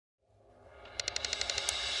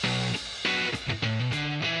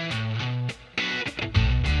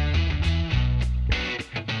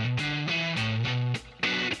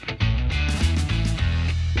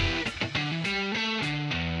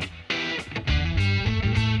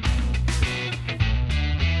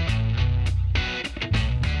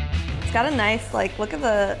It's got a nice, like, look at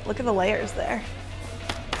the layers there.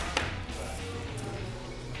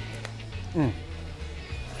 Mm.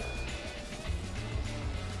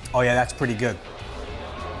 Oh yeah, that's pretty good.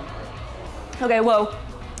 Okay, whoa.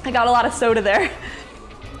 I got a lot of soda there.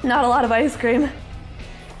 Not a lot of ice cream.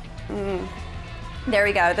 Mm. There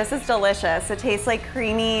we go. This is delicious. It tastes like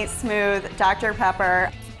creamy, smooth Dr.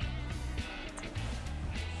 Pepper.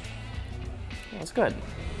 That's good.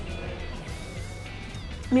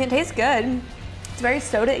 I mean, it tastes good. It's very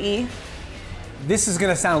soda-y. This is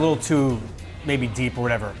gonna sound a little too maybe deep or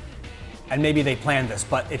whatever. And maybe they planned this,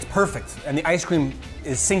 but it's perfect. And the ice cream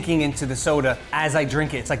is sinking into the soda as I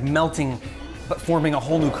drink it. It's like melting, but forming a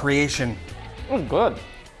whole new creation. It's good.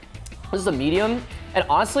 This is a medium, and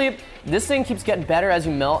honestly, this thing keeps getting better as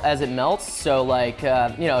it melts. So like,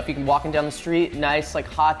 you know, if you're walking down the street, nice like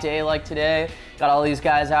hot day like today, got all these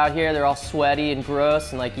guys out here, they're all sweaty and gross,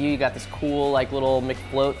 and like you got this cool like little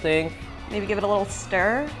McFloat thing. Maybe give it a little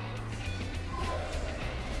stir.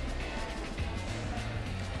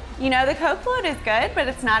 You know, the Coke float is good, but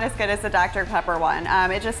it's not as good as the Dr. Pepper one.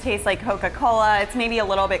 It just tastes like Coca-Cola. It's maybe a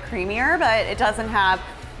little bit creamier, but it doesn't have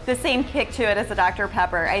the same kick to it as the Dr.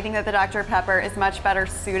 Pepper. I think that the Dr. Pepper is much better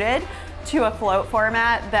suited to a float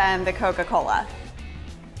format than the Coca-Cola.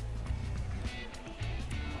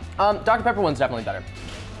 Dr. Pepper one's definitely better.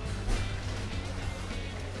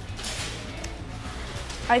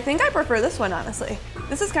 I think I prefer this one, honestly.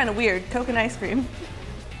 This is kind of weird, Coke and ice cream.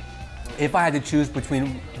 If I had to choose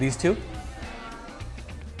between these two,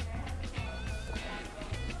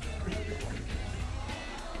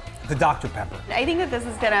 the Dr. Pepper. I think that this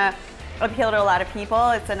is gonna appeal to a lot of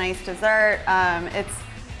people. It's a nice dessert. It's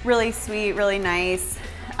really sweet, really nice.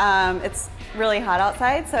 It's really hot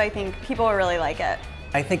outside, so I think people will really like it.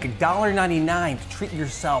 I think $1.99 to treat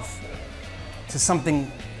yourself to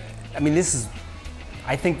something, I mean,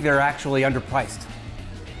 I think they're actually underpriced.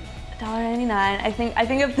 $1.99. I think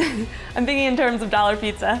if I'm thinking in terms of dollar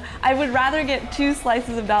pizza. I would rather get 2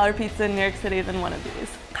 slices of dollar pizza in New York City than one of these.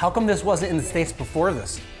 How come this wasn't in the States before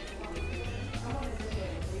this?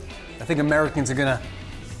 I think Americans are gonna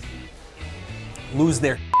lose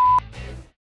their